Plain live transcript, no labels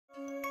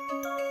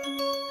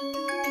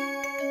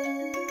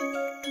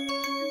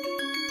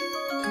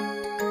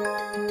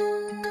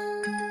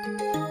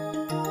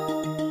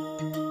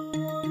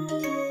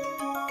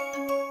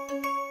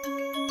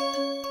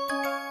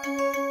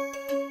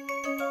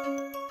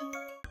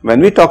When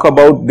we talk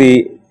about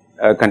the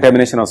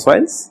contamination of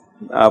soils,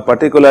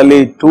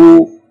 particularly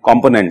two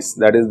components,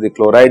 that is the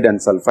chloride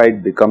and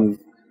sulphide, become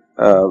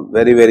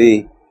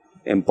very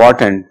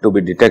important to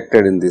be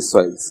detected in these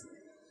soils.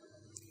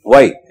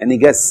 Why? Any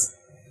guess?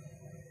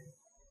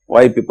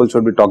 Why people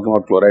should be talking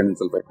about chloride and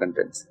sulphide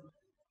contents?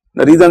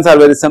 The reasons are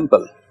very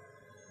simple,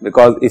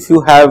 because if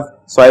you have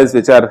soils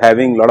which are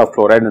having lot of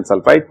chloride and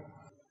sulphide,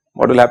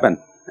 what will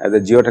happen? As a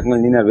geotechnical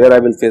engineer, where I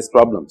will face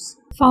problems?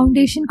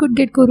 Foundation could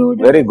get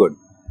corroded. Very good,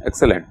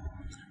 excellent.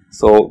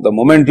 So, the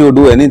moment you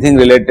do anything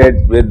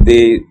related with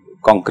the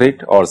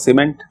concrete or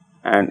cement,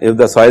 and if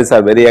the soils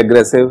are very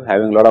aggressive,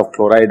 having lot of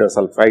chloride or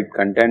sulphide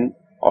content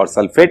or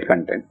sulphate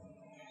content,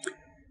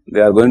 they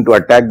are going to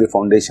attack the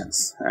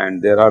foundations,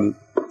 and there are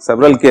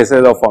several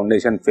cases of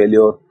foundation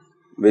failure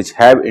which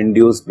have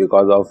induced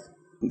because of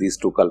these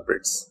two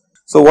culprits.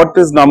 So, what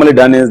is normally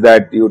done is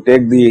that you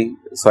take the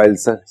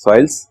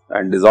soils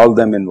and dissolve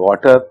them in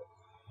water.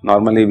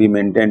 Normally we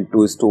maintain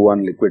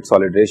 2:1 liquid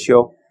solid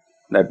ratio.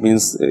 That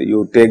means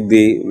you take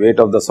the weight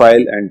of the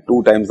soil and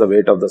 2 times the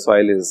weight of the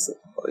soil is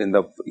in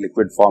the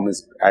liquid form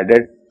is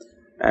added,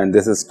 and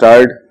this is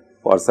stirred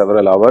for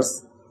several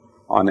hours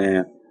on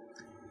a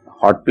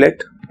hot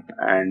plate,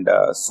 and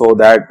so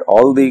that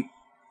all the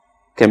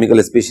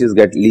chemical species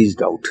get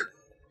leached out.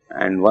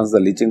 And once the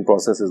leaching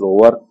process is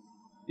over,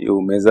 you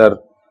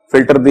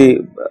filter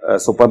the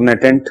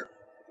supernatant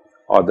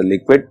or the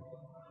liquid,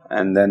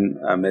 and then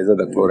measure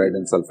the chloride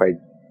and sulphide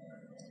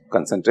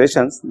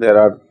concentrations. There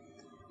are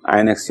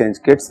ion exchange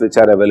kits which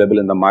are available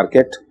in the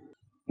market.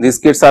 These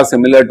kits are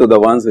similar to the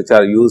ones which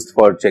are used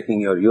for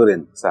checking your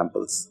urine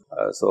samples.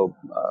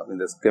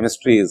 This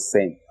chemistry is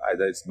same,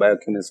 either it is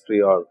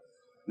biochemistry or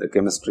the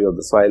chemistry of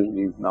the soil.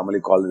 We normally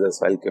call it as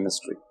soil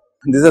chemistry.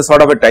 This is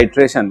sort of a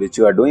titration which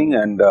you are doing,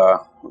 and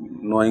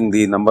knowing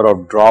the number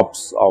of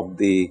drops of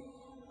the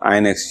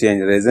ion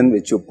exchange resin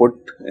which you put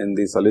in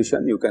the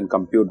solution, you can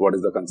compute what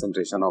is the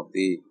concentration of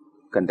the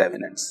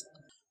contaminants.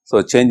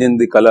 So, change in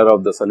the color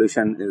of the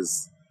solution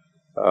is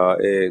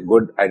a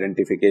good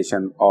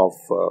identification of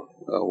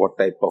what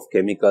type of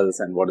chemicals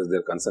and what is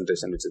their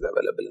concentration which is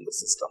available in the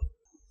system.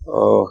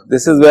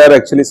 This is where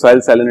actually soil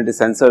salinity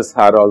sensors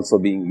are also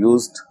being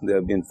used. They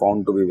have been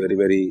found to be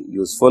very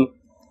useful,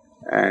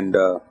 and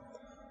there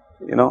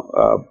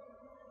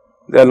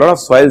are a lot of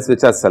soils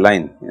which are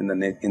saline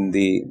in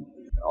the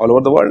all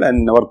over the world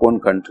and in our own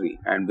country,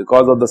 and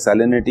because of the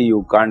salinity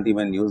you can't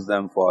even use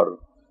them for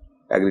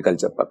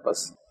agriculture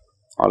purpose.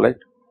 Alright.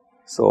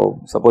 So,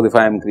 suppose if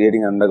I am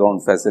creating an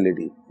underground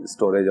facility,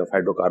 storage of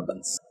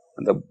hydrocarbons,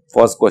 and the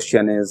first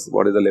question is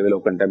what is the level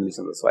of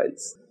contamination of the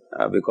soils,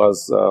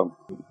 because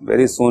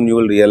very soon you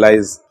will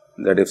realize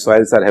that if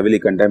soils are heavily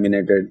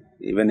contaminated,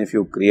 even if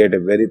you create a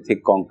very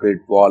thick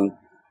concrete wall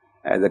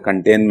as a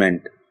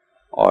containment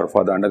or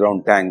for the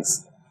underground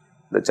tanks,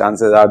 the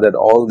chances are that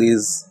all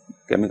these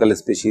chemical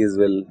species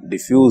will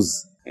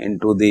diffuse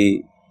into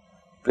the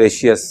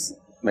precious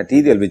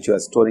material which you are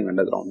storing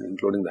underground,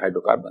 including the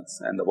hydrocarbons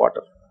and the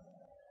water.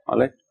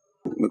 Alright,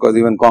 because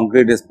even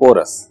concrete is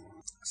porous.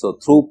 So,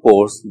 through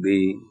pores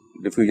the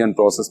diffusion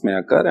process may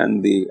occur,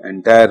 and the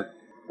entire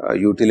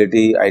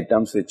utility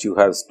items which you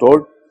have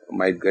stored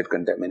might get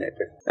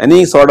contaminated.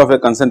 Any sort of a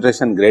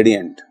concentration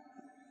gradient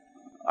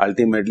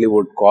ultimately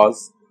would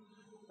cause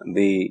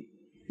the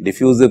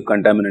diffusive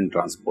contaminant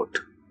transport.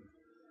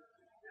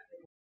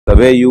 The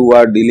way you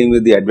are dealing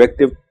with the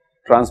advective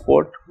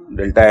transport,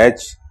 delta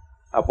H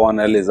upon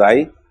L is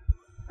I,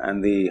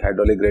 and the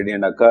hydraulic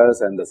gradient occurs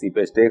and the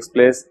seepage takes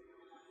place.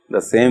 The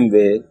same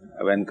way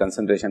when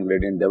concentration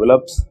gradient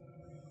develops,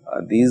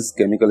 these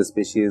chemical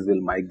species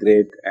will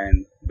migrate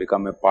and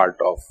become a part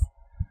of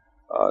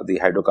the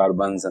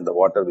hydrocarbons and the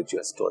water which you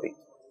are storing.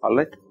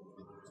 Alright,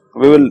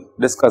 we will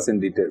discuss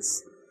in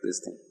details this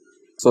thing.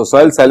 So,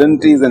 soil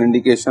salinity is an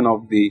indication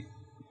of the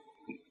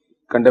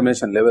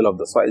contamination level of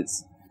the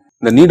soils.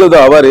 The need of the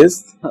hour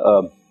is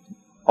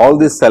all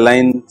these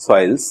saline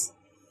soils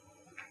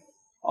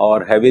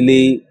or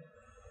heavily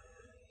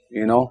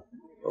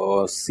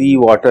sea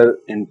water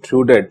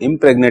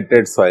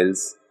impregnated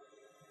soils,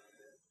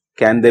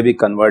 can they be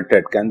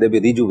converted, can they be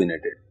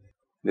rejuvenated?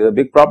 This is a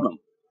big problem,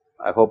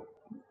 I hope,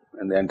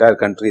 and the entire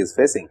country is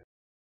facing.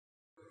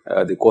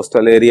 The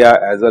coastal area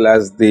as well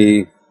as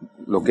the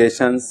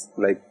locations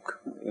like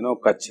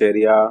Kutch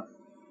area,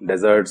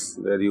 deserts,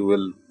 where you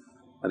will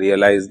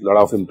realize lot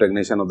of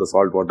impregnation of the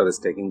salt water is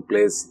taking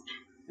place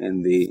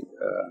in the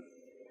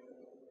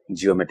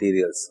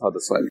geomaterials of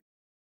the soil.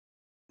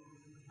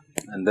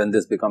 And then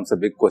this becomes a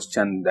big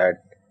question,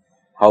 that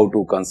how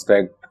to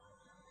construct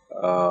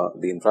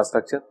the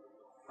infrastructure,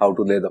 how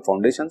to lay the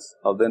foundations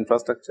of the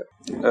infrastructure.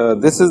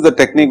 This is the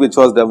technique which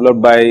was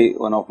developed by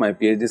one of my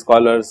PhD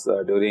scholars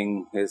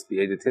during his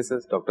PhD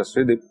thesis, Dr.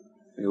 Sridip.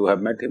 You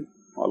have met him,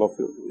 all of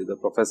you. He is a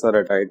professor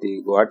at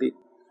IIT Guwahati.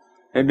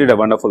 He did a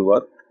wonderful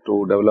work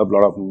to develop a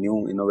lot of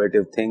new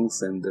innovative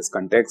things in this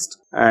context,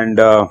 and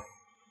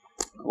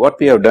what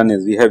we have done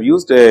is we have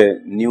used a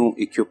new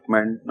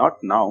equipment, not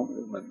now,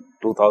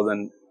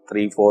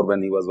 2003-4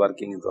 when he was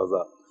working, it was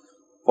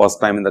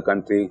first time in the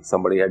country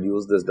somebody had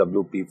used this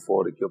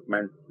WP4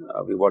 equipment,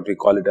 what we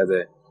call it as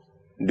a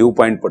dew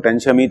point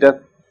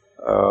potentiometer.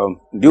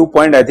 Dew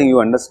point, I think you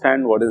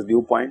understand what is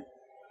dew point.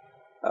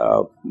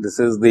 This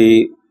is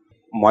the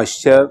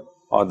moisture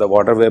or the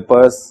water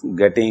vapors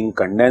getting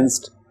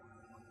condensed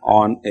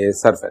on a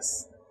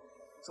surface.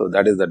 So,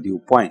 that is the dew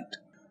point,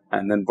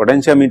 and then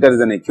potentiometer is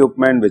an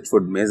equipment which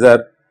would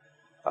measure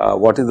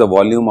what is the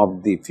volume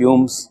of the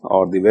fumes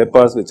or the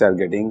vapors which are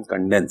getting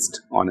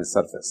condensed on a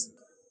surface.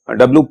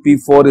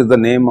 WP4 is the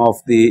name of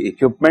the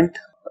equipment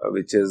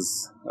which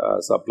is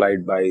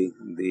supplied by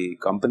the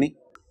company.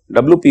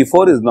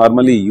 WP4 is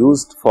normally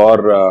used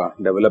for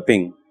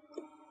developing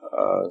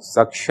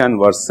suction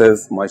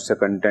versus moisture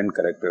content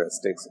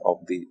characteristics of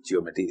the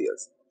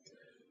geomaterials.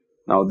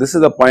 Now, this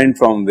is the point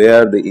from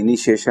where the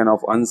initiation of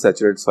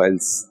unsaturated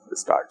soils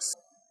starts.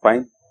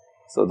 Fine.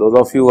 So, those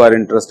of you who are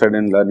interested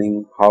in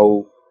learning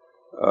how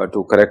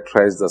to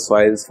characterize the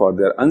soils for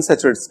their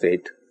unsaturated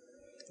state,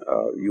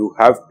 you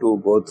have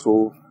to go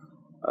through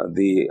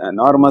the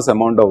enormous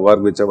amount of work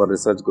which our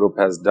research group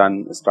has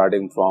done,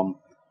 starting from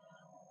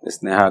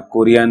Sneha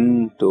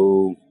Kurian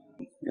to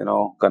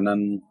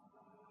Kanan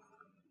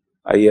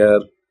Iyer,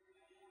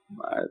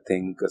 I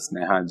think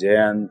Sneha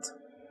Jayant,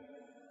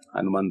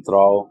 Hanumant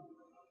Rao,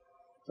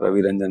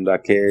 Ravi Ranjan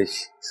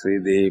Rakesh,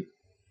 Srideep,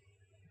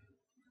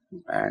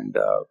 and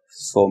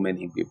so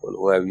many people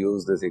who have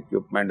used this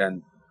equipment,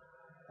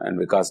 and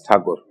Vikas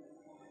Thakur.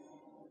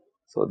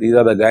 So, these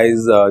are the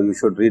guys, you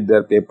should read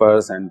their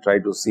papers and try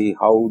to see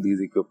how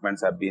these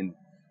equipments have been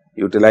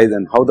utilized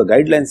and how the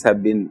guidelines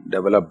have been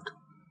developed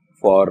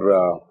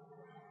for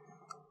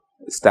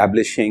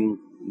establishing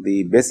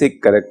the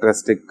basic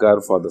characteristic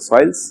curve for the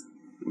soils,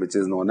 which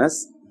is known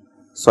as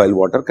soil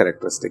water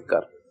characteristic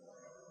curve.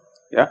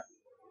 Yeah.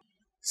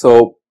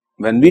 So,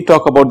 when we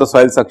talk about the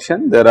soil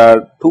suction, there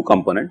are two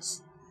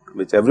components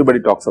which everybody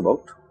talks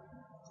about.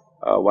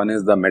 One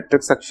is the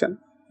metric suction,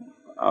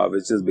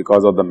 which is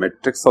because of the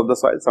matrix of the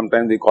soil.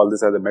 Sometimes we call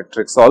this as a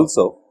matrix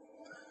also,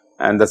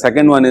 and the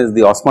second one is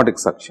the osmotic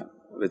suction,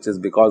 which is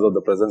because of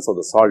the presence of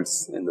the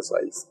salts in the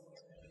soils.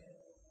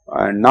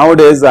 And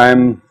nowadays I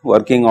am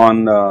working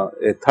on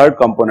a third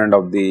component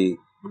of the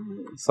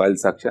soil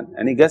suction.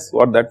 Any guess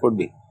what that would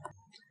be?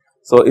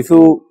 So, if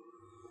you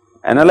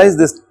analyze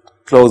this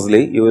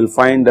closely, you will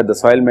find that the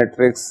soil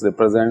matrix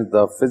represents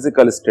the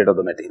physical state of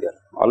the material,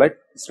 alright,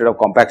 state of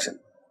compaction.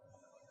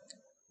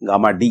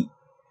 Gamma D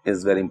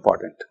is very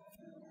important.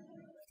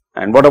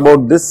 And what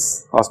about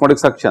this osmotic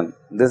suction?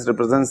 This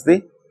represents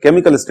the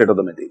chemical state of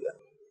the material.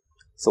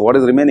 So, what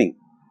is remaining?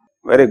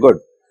 Very good.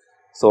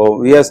 So,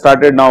 we have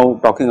started now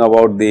talking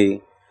about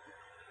the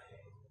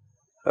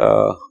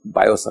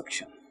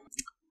biosuction,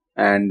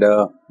 and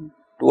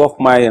two of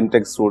my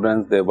MTech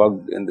students, they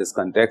worked in this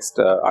context,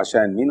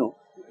 Asha and Meenu.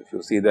 If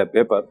you see their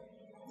paper,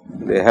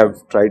 they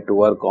have tried to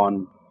work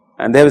on,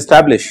 and they have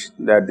established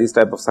that these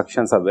type of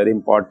suctions are very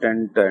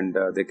important and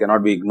they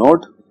cannot be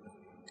ignored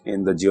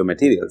in the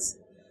geomaterials.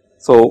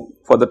 So,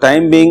 for the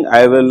time being,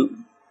 I will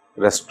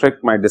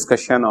restrict my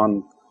discussion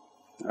on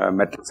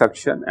metric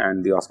suction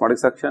and the osmotic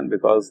suction,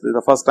 because this is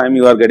the first time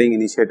you are getting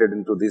initiated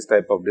into these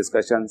type of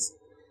discussions.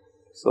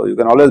 So, you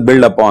can always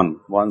build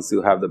upon once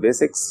you have the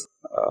basics.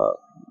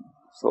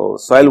 So,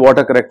 soil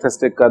water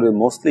characteristic curve is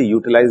mostly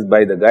utilized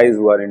by the guys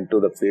who are into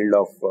the field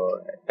of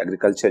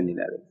agriculture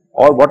engineering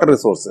or water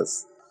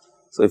resources.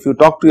 So, if you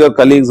talk to your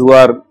colleagues who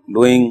are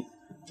doing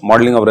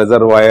modeling of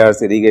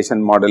reservoirs,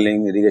 irrigation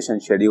modeling, irrigation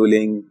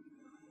scheduling,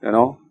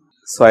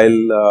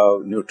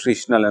 soil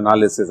nutritional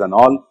analysis and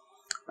all,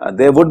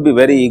 they would be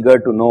very eager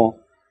to know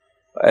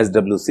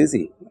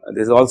SWCC.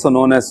 This is also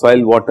known as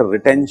soil water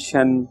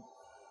retention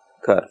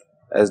curve,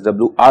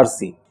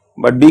 SWRC.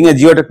 But being a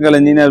geotechnical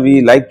engineer,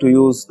 we like to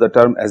use the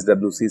term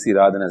SWCC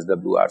rather than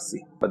SWRC,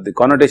 but the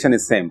connotation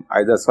is same,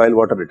 either soil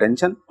water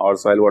retention or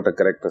soil water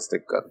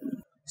characteristic curve.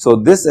 So,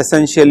 this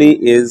essentially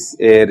is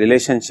a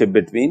relationship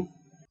between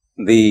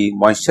the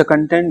moisture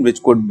content,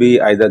 which could be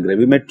either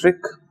gravimetric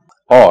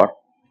or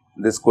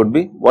this could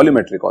be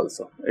volumetric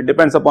also. It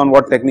depends upon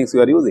what techniques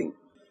you are using.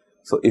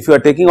 So, if you are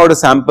taking out a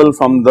sample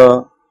from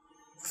the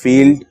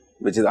field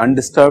which is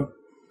undisturbed,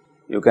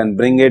 you can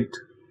bring it,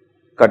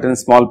 cut in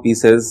small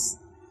pieces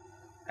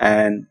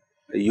and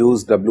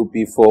use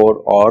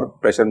WP4 or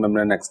pressure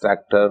membrane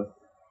extractor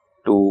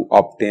to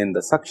obtain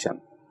the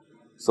suction.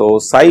 So,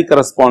 psi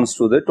corresponds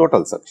to the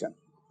total suction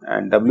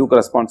and W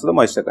corresponds to the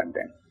moisture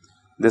content.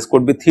 This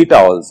could be theta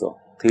also,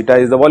 theta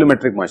is the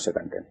volumetric moisture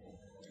content.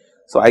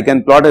 So, I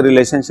can plot a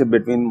relationship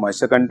between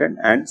moisture content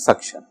and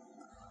suction.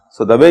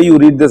 So, the way you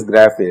read this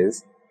graph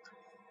is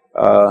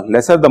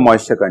lesser the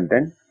moisture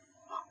content,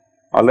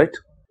 alright,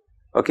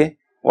 okay.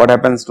 What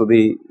happens to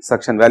the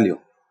suction value?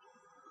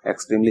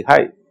 Extremely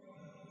high,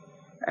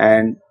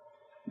 and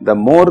the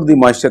more the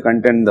moisture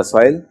content in the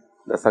soil,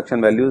 the suction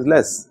value is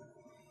less.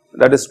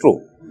 That is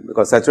true,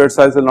 because saturated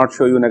soils will not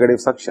show you negative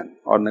suction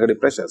or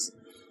negative pressures.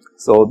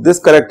 So, this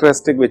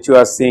characteristic which you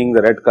are seeing,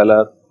 the red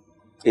color,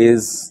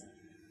 is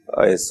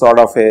a sort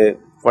of a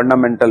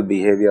fundamental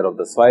behavior of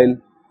the soil,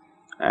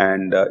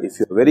 and if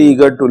you are very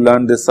eager to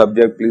learn this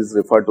subject, please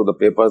refer to the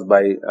papers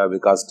by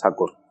Vikas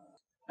Thakur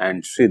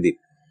and Shrideep,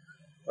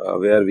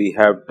 where we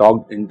have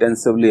talked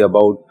intensively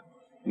about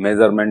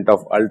measurement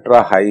of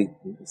ultra high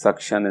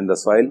suction in the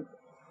soil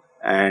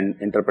and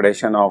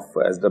interpretation of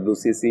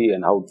SWCC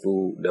and how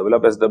to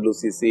develop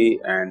SWCC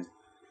and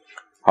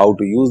how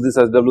to use this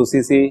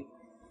SWCC,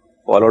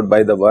 followed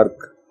by the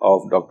work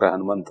of Dr.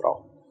 Hanumant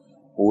Rao,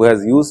 who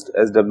has used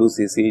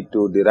SWCC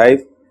to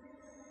derive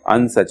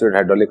unsaturated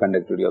hydraulic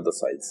conductivity of the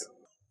soils.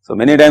 So,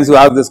 many times you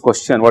ask this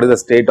question, what is the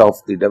state of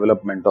the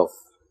development of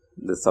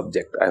this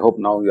subject? I hope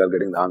now you are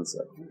getting the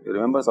answer. You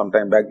remember some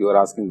time back you were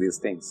asking these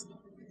things.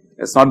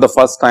 It is not the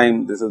first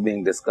time this is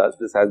being discussed.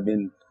 This has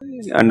been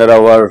under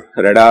our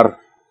radar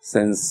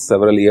since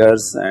several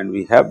years, and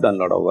we have done a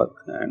lot of work,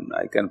 and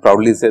I can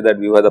proudly say that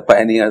we were the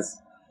pioneers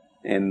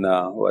in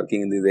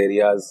working in these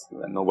areas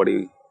when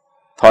nobody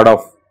thought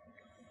of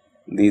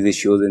these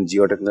issues in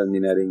geotechnical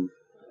engineering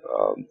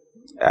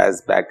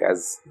as back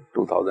as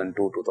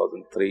 2002,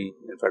 2003,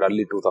 in fact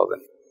early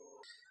 2000.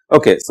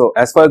 Okay, so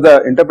as far as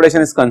the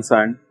interpretation is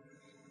concerned,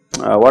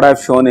 what I have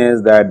shown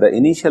is that the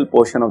initial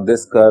portion of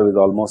this curve is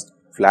almost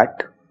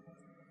flat,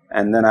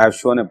 and then I have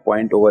shown a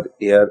point over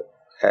here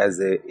as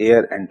a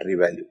air entry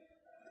value.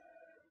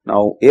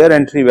 Now, air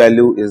entry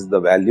value is the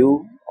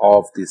value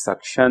of the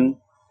suction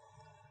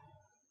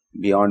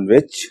beyond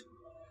which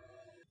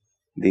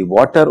the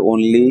water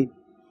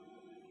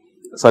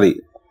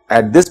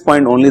at this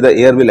point only the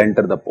air will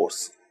enter the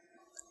pores,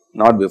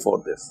 not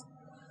before this.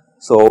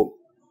 So,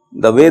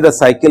 the way the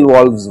cycle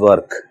valves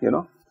work,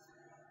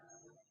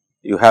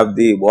 you have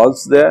the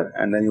valves there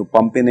and then you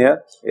pump in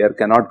air, air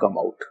cannot come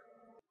out.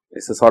 It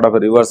is a sort of a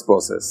reverse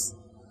process.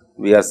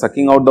 We are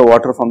sucking out the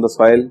water from the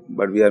soil,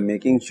 but we are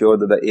making sure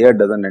that the air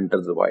does not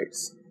enter the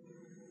voids.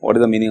 What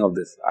is the meaning of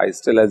this? I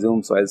still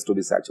assume soils to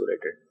be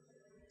saturated.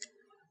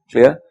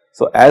 Clear?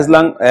 So, as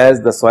long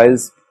as the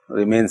soils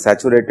remain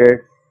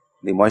saturated,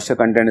 the moisture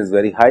content is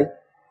very high,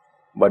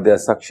 but their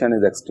suction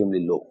is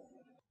extremely low.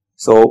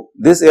 So,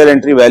 this air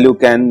entry value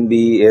can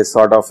be a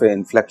sort of an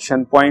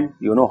inflection point.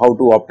 You know how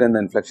to obtain the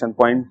inflection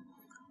point.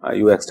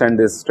 You extend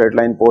this straight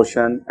line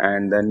portion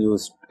and then you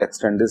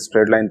extend this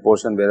straight line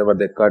portion, wherever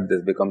they cut,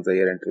 this becomes the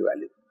air entry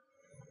value.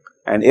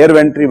 And air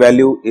entry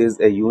value is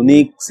a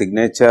unique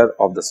signature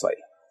of the soil,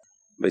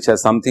 which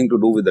has something to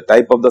do with the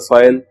type of the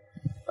soil,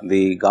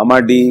 the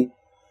gamma D,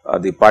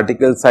 the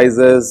particle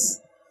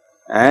sizes,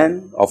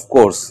 and of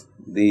course,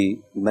 the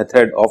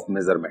method of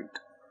measurement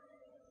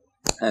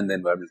and the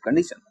environmental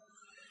condition.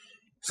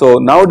 So,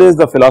 nowadays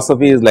the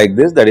philosophy is like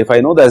this, that if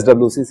I know the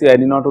SWCC, I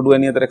need not to do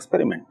any other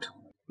experiment.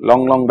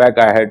 Long back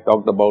I had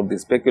talked about the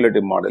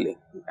speculative modeling,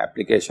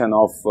 application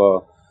of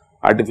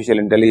artificial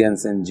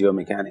intelligence in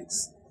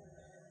geomechanics,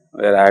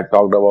 where I had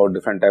talked about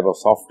different type of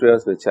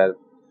softwares which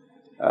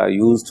are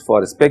used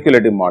for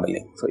speculative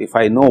modeling. So, if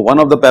I know one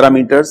of the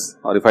parameters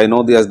or if I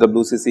know the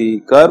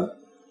SWCC curve,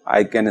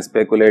 I can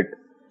speculate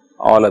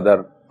all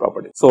other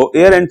properties. So,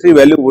 air entry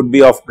value would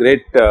be of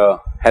great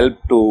help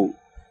to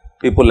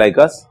people like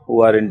us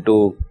who are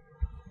into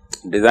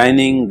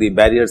designing the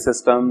barrier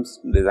systems,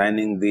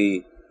 designing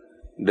the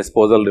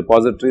disposal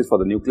repositories for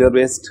the nuclear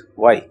waste.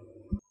 Why?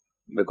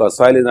 Because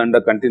soil is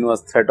under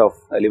continuous threat of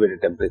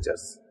elevated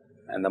temperatures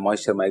and the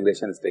moisture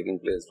migration is taking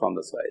place from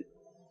the soil.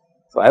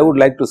 So, I would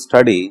like to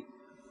study,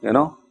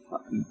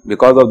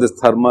 because of this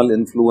thermal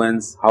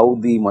influence, how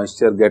the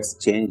moisture gets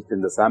changed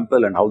in the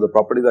sample and how the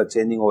properties are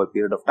changing over a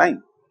period of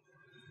time.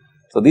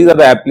 So, these are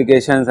the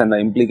applications and the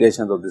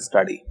implications of this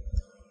study.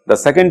 The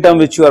second term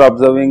which you are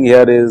observing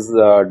here is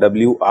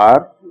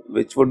WR,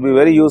 which would be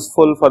very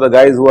useful for the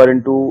guys who are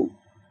into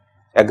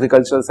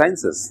agricultural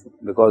sciences,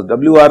 because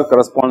WR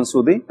corresponds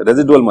to the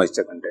residual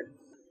moisture content.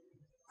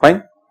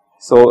 Fine.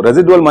 So,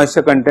 residual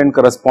moisture content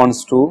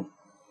corresponds to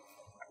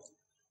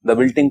the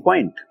wilting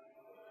point,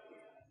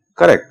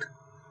 correct.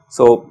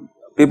 So,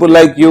 people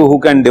like you who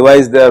can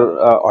devise their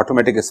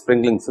automatic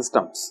sprinkling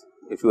systems,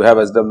 if you have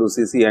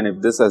SWCC and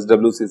if this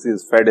SWCC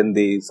is fed in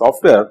the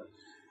software,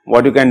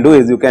 what you can do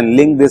is you can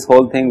link this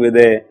whole thing with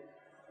a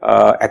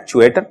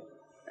actuator,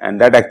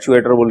 and that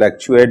actuator will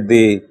actuate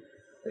the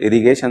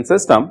irrigation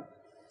system.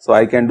 So,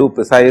 I can do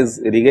precise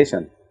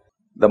irrigation.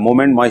 The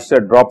moment moisture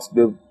drops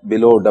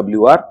below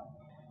WR,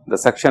 the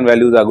suction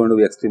values are going to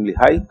be extremely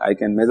high. I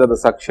can measure the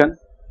suction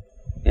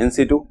in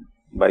situ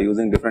by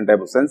using different type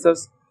of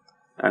sensors,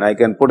 and I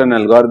can put an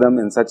algorithm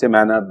in such a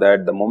manner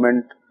that the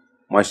moment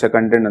moisture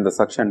content and the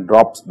suction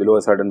drops below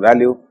a certain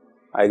value,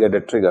 I get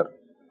a trigger,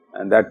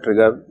 and that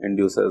trigger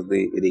induces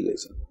the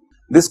irrigation.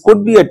 This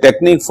could be a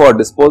technique for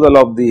disposal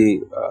of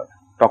the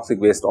toxic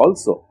waste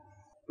also,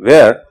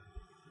 where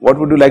what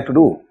would you like to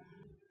do?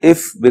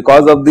 If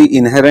because of the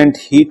inherent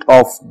heat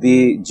of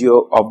the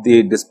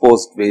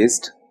disposed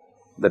waste,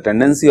 the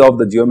tendency of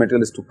the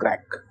geomaterial is to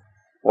crack,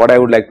 what I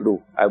would like to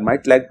do? I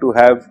might like to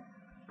have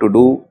to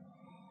do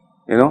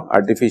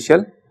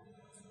artificial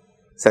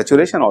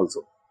saturation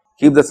also,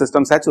 keep the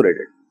system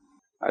saturated.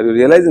 Are you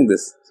realizing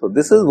this? So,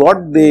 this is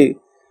what the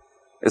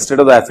state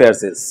of the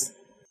affairs is.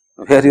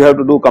 where you have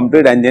to do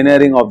complete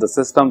engineering of the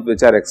systems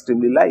which are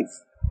extremely live.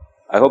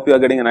 I hope you are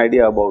getting an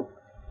idea about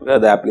where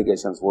the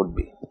applications would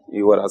be.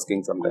 You were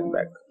asking some time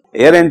back.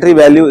 Air entry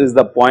value is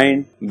the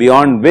point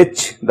beyond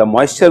which the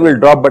moisture will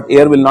drop, but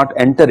air will not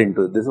enter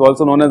into it. This is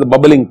also known as the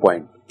bubbling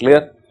point.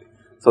 Clear?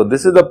 So,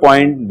 this is the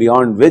point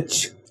beyond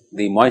which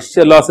the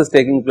moisture loss is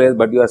taking place,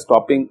 but you are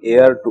stopping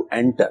air to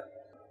enter,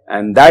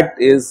 and that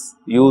is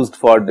used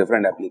for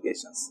different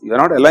applications. You are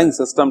not allowing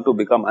system to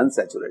become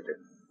unsaturated.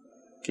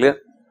 Clear?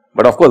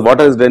 But of course,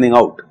 water is draining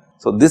out.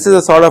 So, this is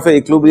a sort of a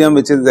equilibrium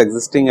which is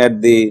existing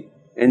at the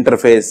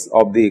interface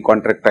of the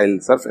contractile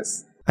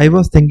surface. I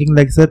was thinking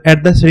like, sir,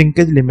 at the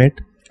shrinkage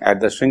limit. At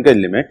the shrinkage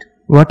limit.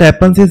 What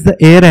happens is the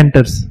air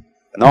enters.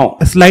 No.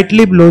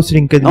 Slightly below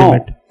shrinkage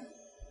limit.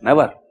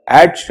 Never.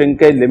 At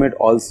shrinkage limit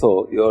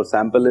also your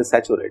sample is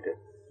saturated.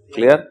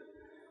 Clear?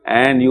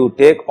 And you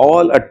take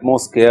all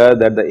utmost care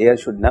that the air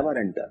should never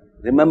enter.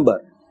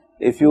 Remember,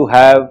 if you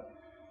have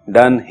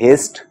done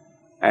haste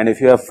and if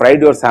you have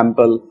fried your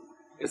sample,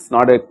 it is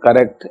not a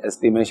correct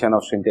estimation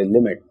of shrinkage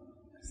limit.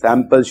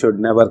 Sample should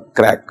never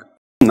crack.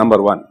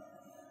 Number 1.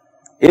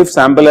 If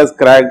sample has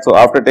cracked, so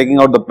after taking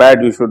out the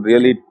pad, you should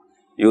really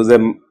use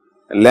a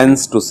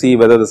lens to see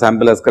whether the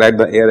sample has cracked,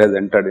 the air has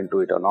entered into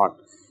it or not.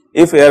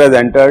 If air has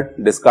entered,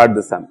 discard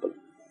the sample.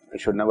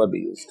 It should never be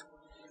used.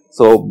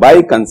 So,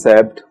 by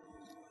concept,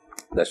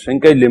 the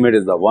shrinkage limit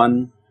is the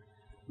one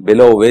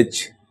below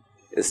which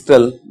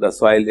still the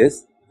soil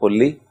is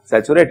fully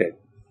saturated,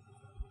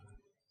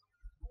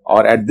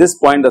 or at this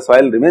point the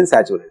soil remains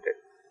saturated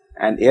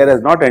and air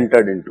has not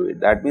entered into it.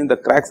 That means the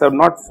cracks have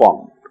not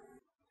formed.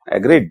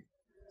 Agreed?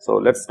 So,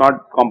 let us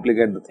not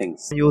complicate the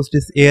things. Use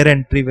this air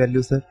entry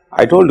value, sir.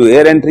 I told you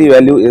air entry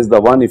value is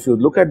the one. If you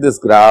look at this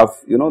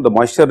graph, you know the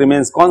moisture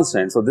remains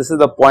constant. So, this is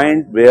the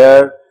point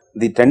where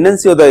the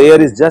tendency of the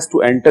air is just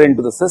to enter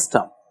into the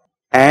system,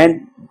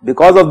 and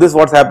because of this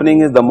what is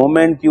happening is the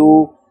moment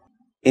you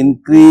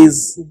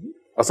increase,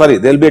 there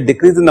will be a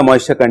decrease in the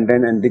moisture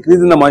content, and decrease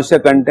in the moisture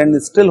content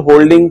is still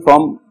holding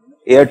from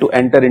air to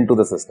enter into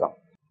the system.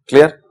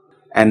 Clear?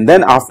 And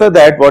then after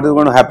that what is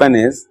going to happen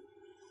is,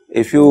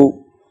 if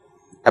you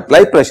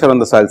apply pressure on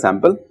the soil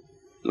sample,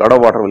 lot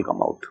of water will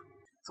come out.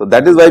 So,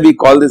 that is why we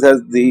call this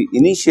as the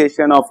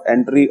initiation of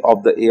entry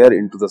of the air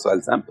into the soil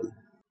sample.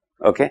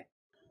 Okay.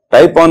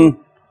 Type on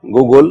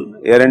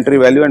Google air entry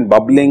value and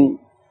bubbling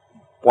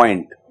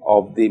point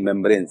of the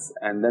membranes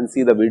and then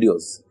see the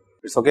videos.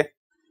 It's okay.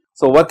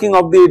 So, working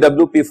of the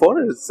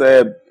WP4 is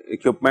a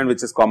equipment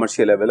which is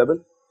commercially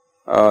available.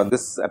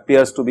 This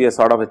appears to be a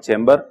sort of a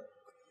chamber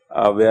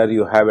where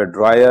you have a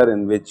dryer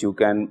in which you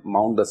can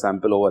mount the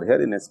sample over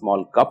here in a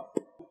small cup,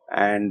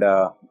 and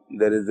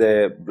there is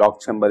a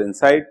block chamber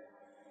inside.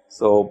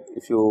 So,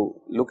 if you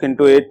look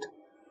into it,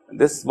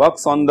 this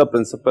works on the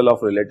principle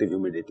of relative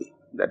humidity.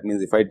 That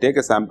means, if I take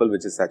a sample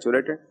which is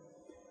saturated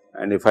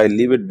and if I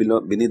leave it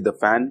beneath the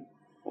fan,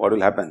 what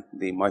will happen?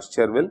 The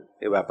moisture will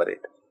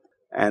evaporate,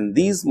 and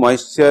these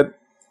moisture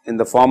in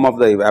the form of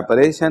the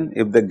evaporation,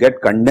 if they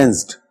get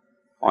condensed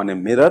on a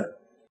mirror,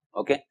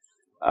 okay,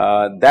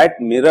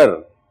 that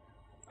mirror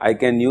I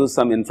can use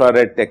some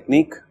infrared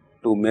technique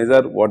to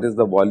measure what is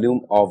the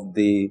volume of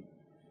the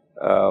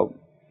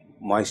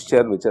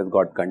moisture which has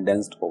got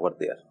condensed over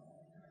there.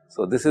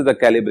 So, this is the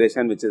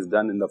calibration which is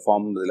done in the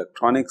form of the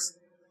electronics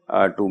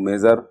to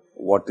measure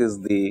what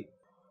is the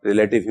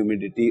relative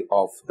humidity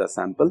of the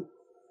sample,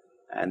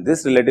 and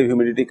this relative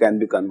humidity can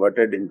be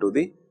converted into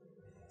the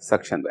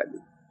suction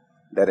value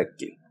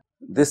directly.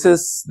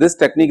 This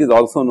technique is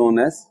also known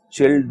as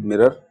chilled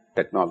mirror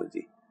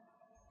technology.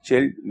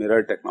 Chilled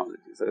mirror technology.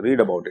 So,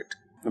 read about it,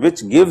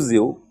 which gives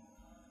you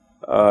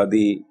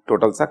the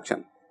total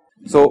suction.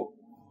 So,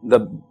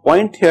 the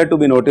point here to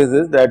be noticed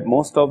is that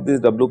most of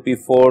these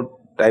WP4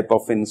 type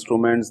of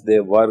instruments, they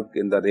work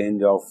in the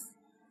range of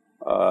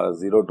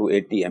 0 to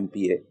 80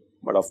 MPa,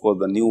 but of course,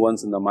 the new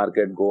ones in the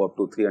market go up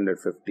to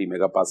 350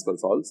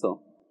 megapascals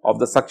also of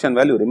the suction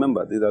value.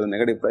 Remember, these are the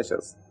negative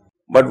pressures.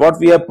 But what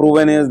we have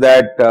proven is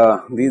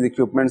that these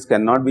equipments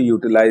cannot be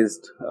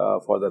utilized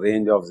for the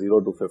range of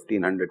 0 to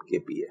 1500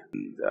 kPa.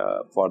 And,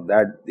 for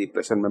that, the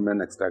pressure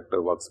membrane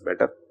extractor works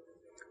better.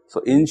 So,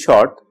 in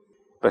short,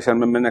 pressure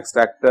membrane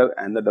extractor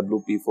and the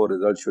WP4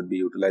 results should be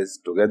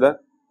utilized together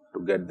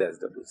to get the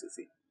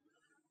SWCC.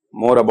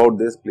 More about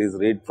this, please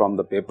read from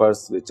the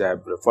papers which I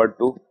have referred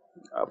to,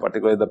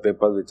 particularly the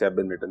papers which have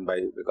been written by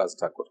Vikas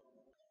Thakur.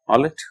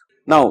 Alright.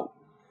 Now,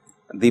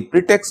 the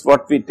pretext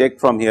what we take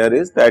from here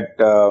is that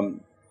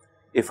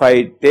if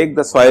I take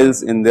the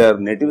soils in their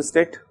native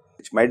state,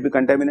 which might be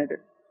contaminated,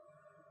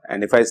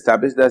 and if I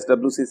establish the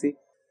SWCC,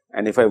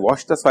 and if I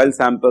wash the soil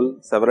sample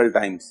several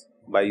times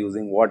by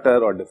using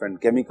water or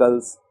different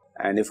chemicals,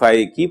 and if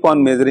I keep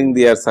on measuring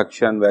the air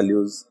suction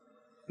values,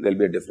 there will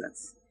be a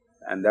difference,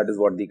 and that is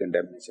what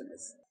decontamination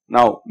is.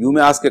 Now, you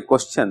may ask a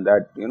question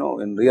that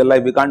in real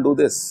life we can't do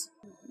this,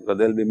 because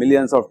there will be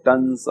millions of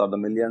tons or the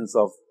millions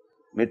of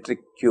metric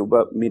cube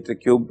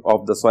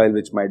of the soil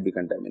which might be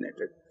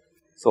contaminated.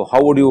 So,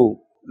 how would you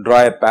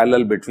draw a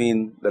parallel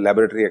between the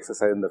laboratory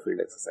exercise and the field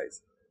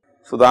exercise?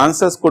 So, the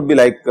answers could be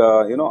like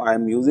I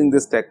am using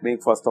this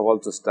technique first of all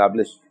to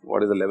establish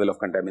what is the level of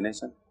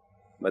contamination,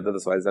 whether the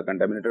soils are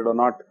contaminated or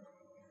not.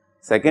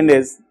 Second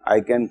is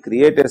I can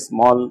create a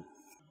small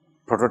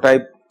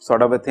prototype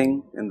sort of a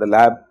thing in the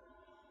lab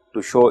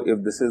to show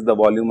if this is the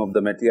volume of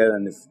the material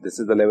and if this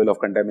is the level of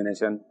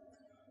contamination,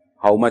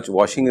 how much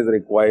washing is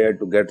required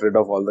to get rid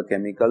of all the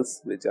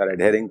chemicals which are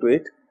adhering to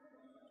it,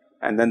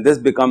 and then this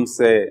becomes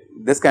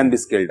this can be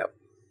scaled up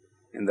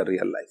in the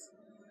real life.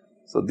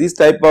 So, these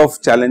type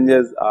of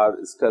challenges are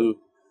still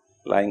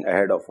lying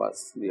ahead of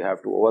us. We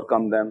have to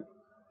overcome them.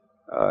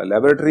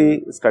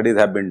 Laboratory studies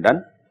have been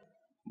done,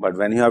 but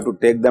when you have to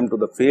take them to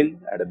the field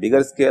at a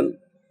bigger scale,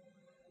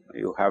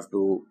 you have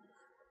to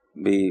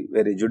be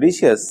very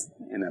judicious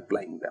in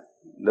applying them.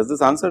 Does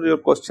this answer your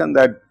question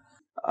that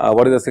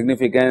what is the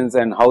significance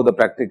and how the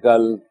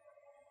practical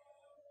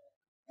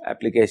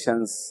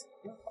applications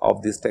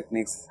of these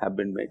techniques have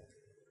been made?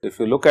 If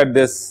you look at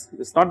this, it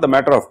is not the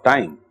matter of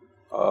time.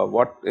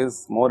 What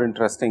is more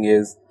interesting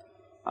is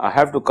I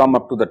have to come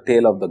up to the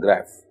tail of the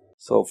graph.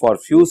 So, for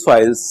few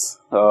soils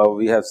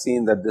we have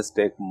seen that this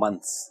take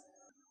months.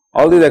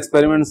 All these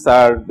experiments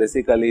are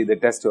basically they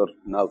test your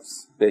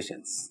nerves,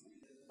 patience,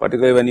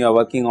 particularly when you are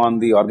working on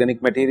the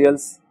organic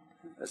materials.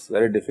 It is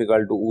very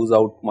difficult to ooze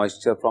out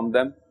moisture from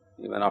them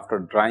even after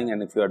drying,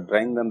 and if you are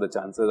drying them, the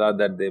chances are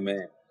that they may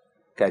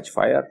catch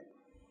fire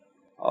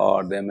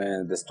or they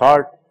may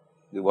distort.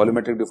 The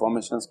volumetric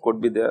deformations could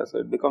be there. So,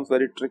 it becomes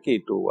very tricky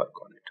to work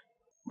on it.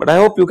 But I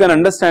hope you can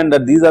understand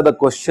that these are the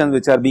questions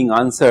which are being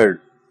answered,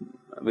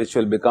 which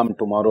will become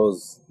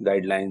tomorrow's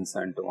guidelines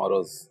and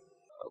tomorrow's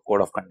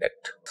code of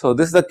conduct. So,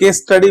 this is the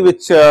case study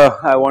which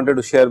I wanted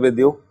to share with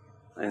you.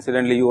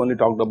 Incidentally, you only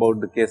talked about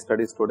the case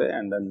studies today,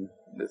 and then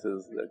this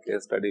is the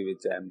case study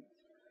which I am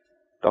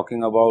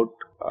talking about.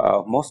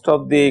 Most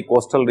of the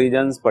coastal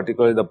regions,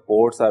 particularly the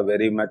ports, are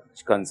very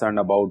much concerned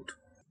about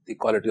the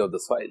quality of the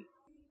soil,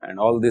 and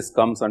all this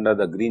comes under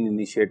the green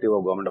initiative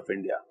of Government of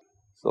India.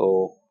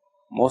 So,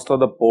 most of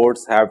the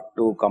ports have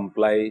to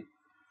comply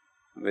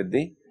with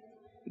the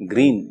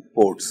green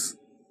ports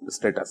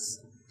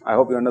status. I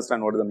hope you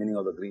understand what is the meaning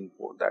of the green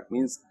port. That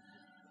means,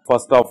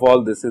 first of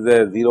all, this is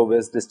a zero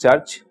waste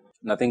discharge,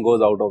 nothing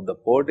goes out of the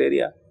port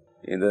area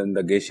either in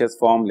the gaseous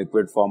form,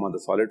 liquid form or the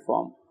solid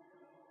form.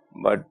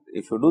 But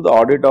if you do the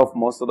audit of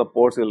most of the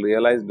ports, you will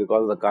realize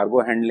because of the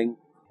cargo handling,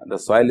 the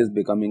soil is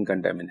becoming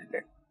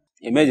contaminated.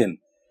 Imagine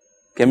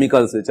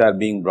chemicals which are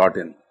being brought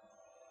in,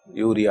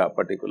 urea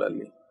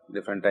particularly,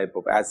 different type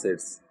of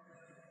acids,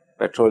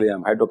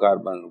 petroleum,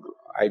 hydrocarbon,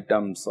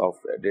 items of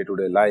day to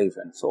day life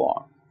and so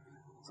on.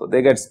 So,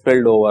 they get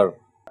spilled over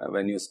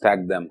when you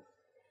stack them,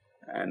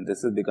 and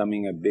this is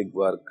becoming a big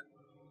work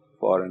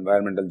for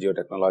environmental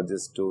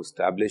geotechnologists to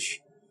establish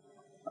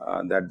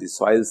that the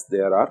soils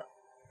there are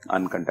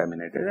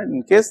uncontaminated, and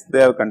in case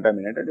they are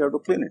contaminated, you have to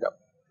clean it up.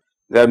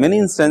 There are many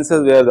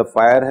instances where the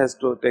fire has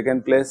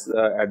taken place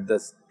at the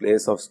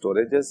place of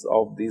storages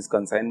of these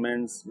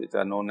consignments which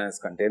are known as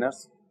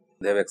containers.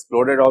 They have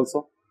exploded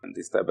also, and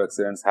these type of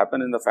accidents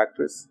happen in the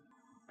factories,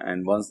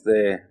 and once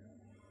they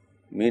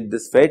meet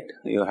this fate,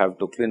 you have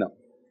to clean up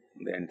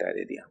the entire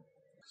area.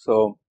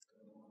 So,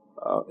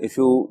 if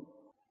you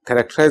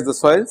characterize the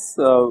soils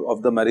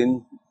of the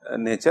marine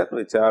nature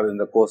which are in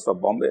the coast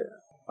of Bombay,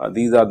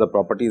 these are the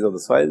properties of the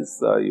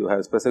soils. You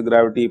have specific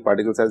gravity,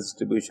 particle size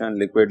distribution,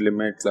 liquid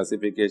limit,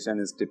 classification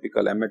is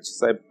typical MH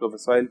type of a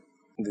soil.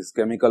 These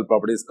chemical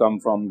properties come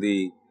from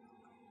the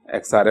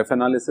XRF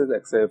analysis,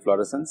 X-ray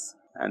fluorescence,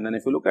 and then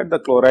if you look at the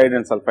chloride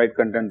and sulphide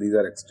content, these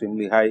are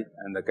extremely high,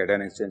 and the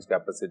cation exchange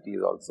capacity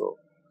is also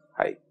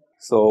high.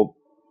 So,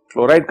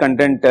 chloride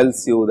content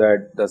tells you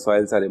that the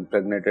soils are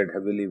impregnated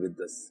heavily with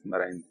this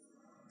marine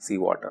sea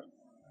water,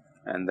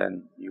 and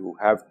then you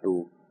have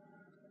to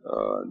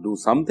do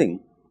something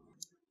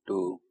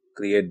to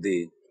create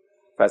the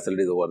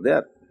facilities over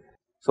there.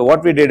 So,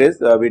 what we did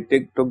is we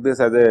took this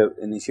as a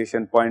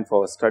initiation point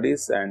for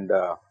studies, and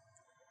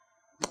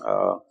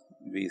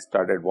we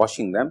started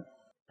washing them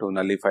to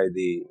nullify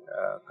the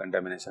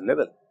contamination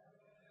level.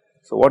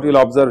 So, what you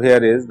will observe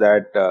here is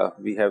that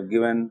we have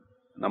given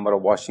number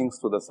of washings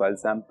to the soil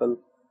sample.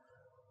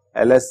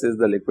 LS is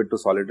the liquid to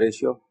solid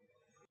ratio.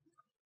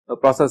 The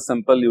process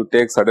simple, you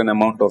take certain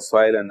amount of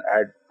soil and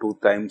add 2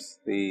 times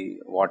the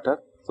water.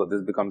 So,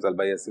 this becomes L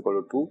by S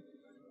equal to 2,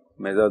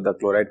 measure the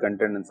chloride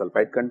content and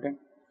sulphide content,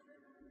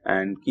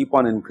 and keep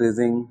on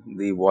increasing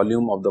the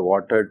volume of the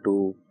water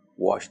to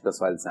wash the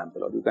soil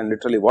sample, or you can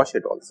literally wash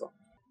it also.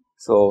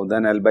 So,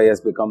 then L by S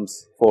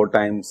becomes 4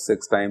 times,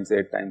 6 times,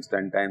 8 times,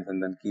 10 times,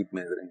 and then keep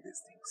measuring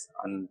these things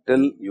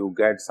until you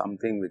get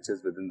something which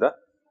is within the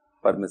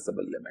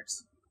permissible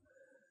limits.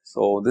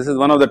 So, this is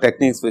one of the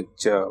techniques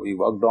which we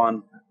worked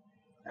on,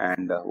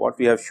 and what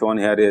we have shown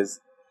here is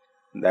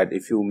that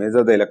if you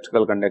measure the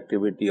electrical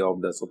conductivity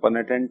of the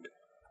supernatant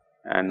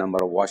and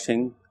number of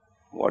washing,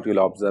 what you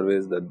will observe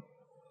is that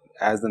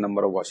as the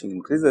number of washing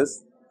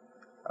increases,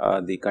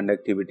 the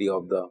conductivity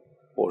of the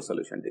pore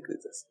solution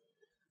decreases.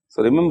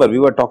 So, remember we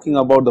were talking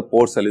about the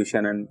pore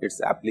solution and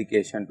its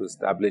application to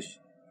establish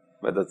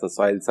whether the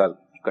soils are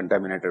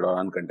contaminated or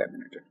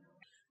uncontaminated.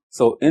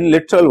 So, in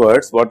literal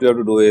words, what you have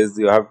to do is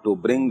you have to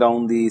bring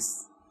down the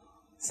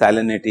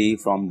salinity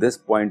from this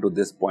point to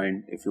this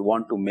point if you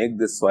want to make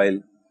this soil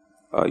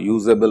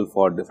usable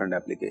for different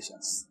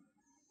applications.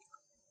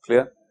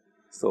 Clear?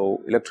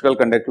 So, electrical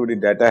conductivity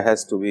data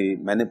has to be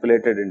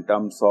manipulated in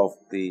terms of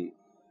the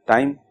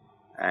time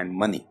and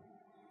money.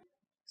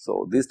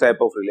 So, these type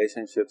of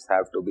relationships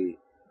have to be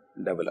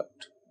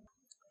developed.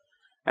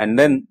 And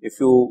then if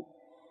you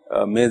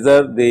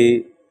measure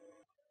the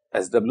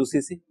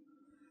SWCC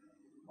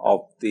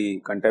of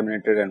the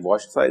contaminated and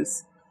washed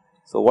soils.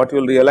 So, what you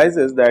will realize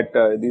is that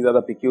these are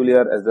the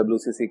peculiar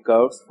SWCC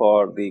curves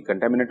for the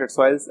contaminated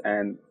soils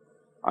and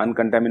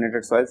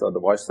uncontaminated soils or the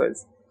washed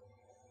soils.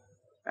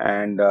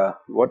 And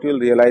what you will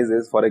realize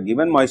is for a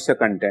given moisture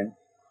content,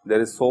 there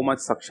is so much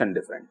suction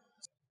difference.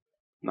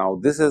 Now,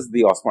 this is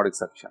the osmotic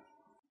suction.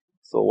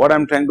 So, what I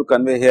am trying to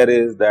convey here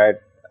is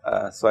that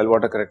soil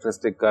water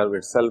characteristic curve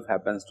itself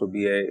happens to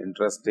be a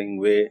interesting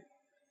way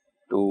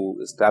to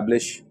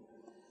establish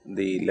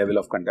the level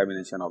of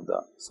contamination of the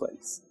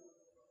soils.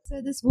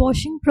 So this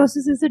washing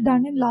process is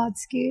done in large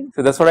scale.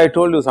 So, that is what I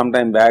told you some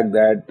time back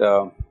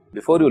that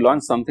before you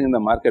launch something in the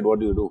market, what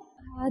do you do?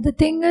 The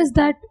thing is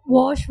that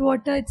wash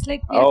water, it's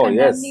like we are Oh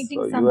yes,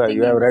 contaminating so something.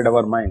 you have read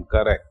our mind,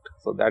 correct.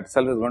 So, that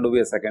itself is going to be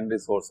a secondary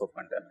source of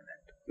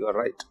contaminant, you are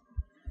right.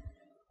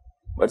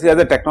 But see,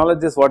 as a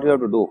technologist, what you have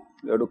to do?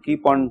 You have to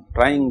keep on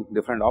trying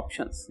different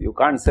options. You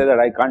can't say that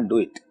I can't do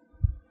it.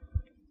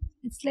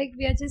 It's like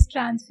we are just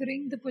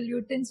transferring the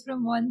pollutants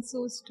from one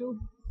source to.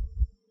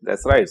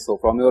 That's right. So,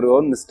 from your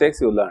own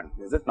mistakes you learn,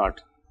 is it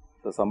not?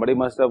 So, somebody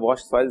must have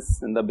washed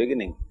soils in the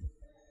beginning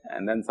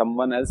and then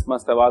someone else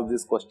must have asked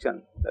this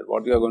question that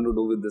what you are going to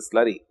do with this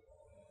slurry.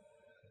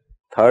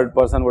 Third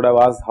person would have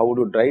asked how would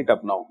you dry it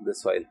up now,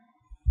 this soil.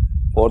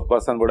 Fourth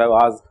person would have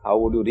asked how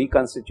would you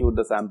reconstitute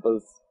the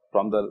samples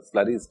from the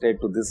slurry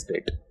state to this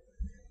state.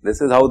 This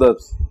is how the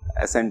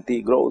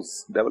S&T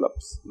grows,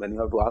 develops, when you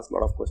have to ask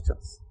lot of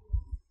questions.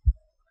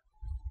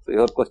 So,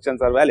 your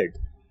questions are valid.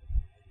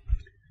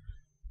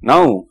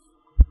 Now,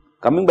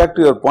 coming back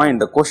to your point,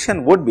 the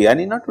question would be, I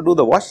need not to do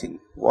the washing.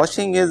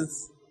 Washing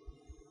is,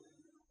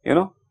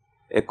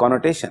 a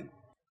connotation.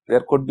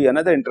 There could be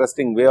another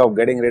interesting way of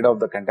getting rid of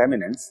the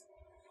contaminants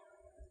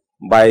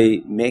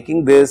by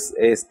making this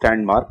a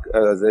standmark,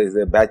 is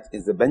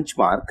a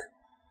benchmark,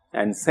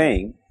 and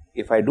saying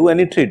if I do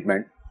any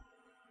treatment,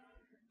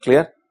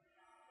 clear,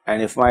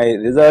 and if my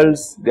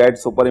results get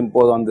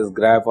superimposed on this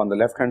graph on the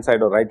left hand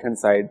side or right hand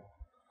side,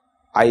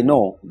 I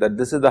know that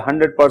this is the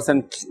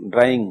 100%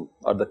 drying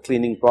or the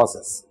cleaning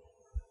process,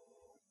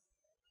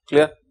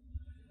 clear.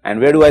 And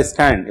where do I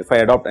stand if I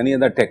adopt any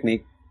other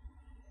technique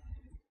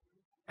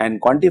and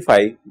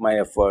quantify my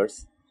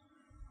efforts,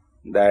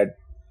 that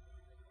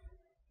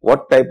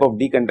what type of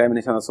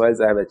decontamination of soils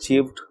I have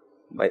achieved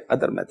by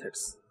other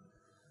methods.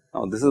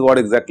 Now, this is what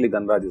exactly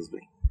Ganraj is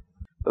doing.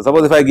 So,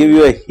 suppose if I give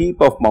you a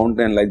heap of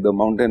mountain like the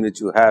mountain which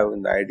you have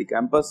in the IIT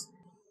campus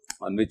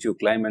on which you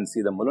climb and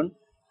see the Mulund.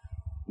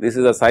 This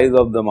is the size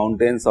of the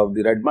mountains of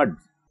the red mud,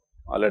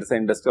 or let us say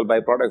industrial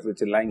byproducts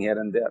which are lying here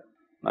and there.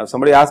 Now, if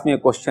somebody asks me a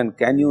question,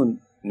 can you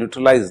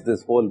neutralize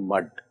this whole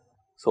mud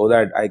so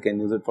that I can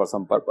use it for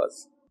some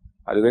purpose?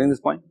 Are you getting this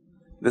point?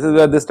 This is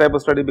where this type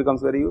of study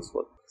becomes very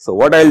useful. So,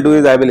 what I will do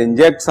is I will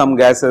inject some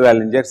gases, I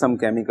will inject some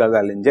chemicals,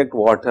 I will inject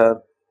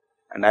water,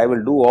 and I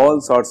will do all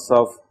sorts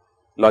of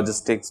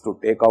logistics to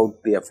take out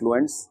the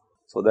effluents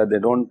so that they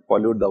do not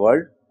pollute the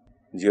world,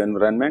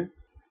 geo-environment.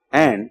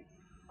 And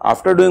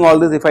after doing all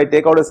this, if I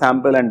take out a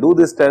sample and do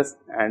this test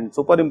and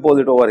superimpose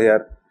it over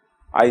here,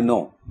 I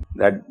know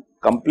that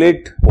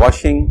complete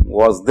washing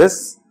was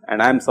this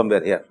and I am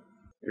somewhere here.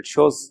 It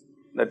shows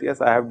that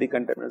yes, I have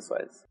decontaminated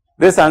soils.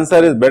 This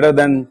answer is better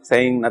than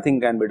saying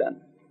nothing can be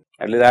done.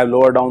 At least I have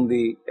lowered down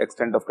the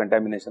extent of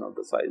contamination of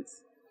the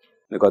soils,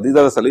 because these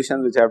are the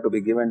solutions which have to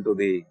be given to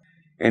the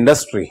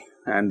industry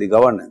and the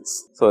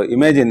governance. So,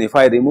 imagine if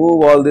I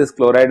remove all this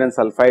chloride and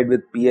sulphide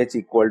with pH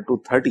equal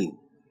to 13,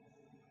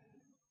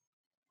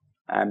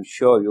 I am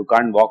sure you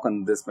can't walk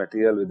on this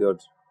material with your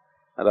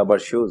rubber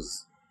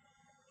shoes.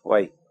 Why?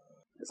 It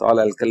is all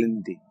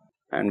alkalinity,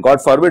 and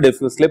God forbid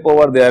if you slip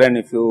over there and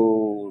if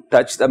you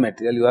touch the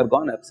material, you are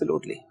gone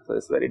absolutely. So, it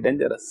is very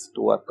dangerous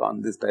to work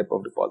on this type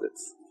of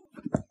deposits.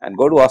 And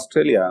go to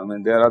Australia, I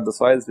mean there are the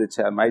soils which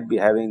might be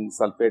having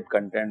sulphate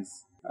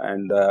contents,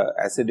 and the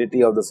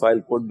acidity of the soil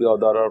could be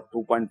of the order of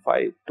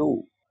 2.5,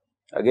 2.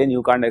 Again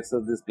you can't access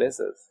these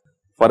places.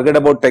 Forget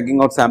about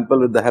taking out sample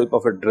with the help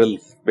of a drill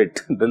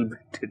bit, drill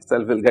bit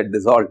itself will get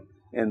dissolved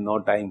in no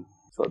time.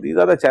 So, these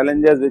are the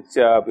challenges which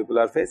people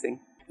are facing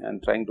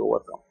and trying to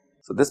overcome.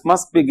 So, this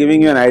must be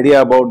giving you an idea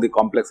about the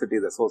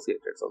complexities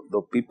associated. So,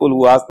 the people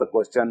who ask the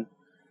question,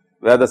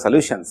 where are the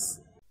solutions?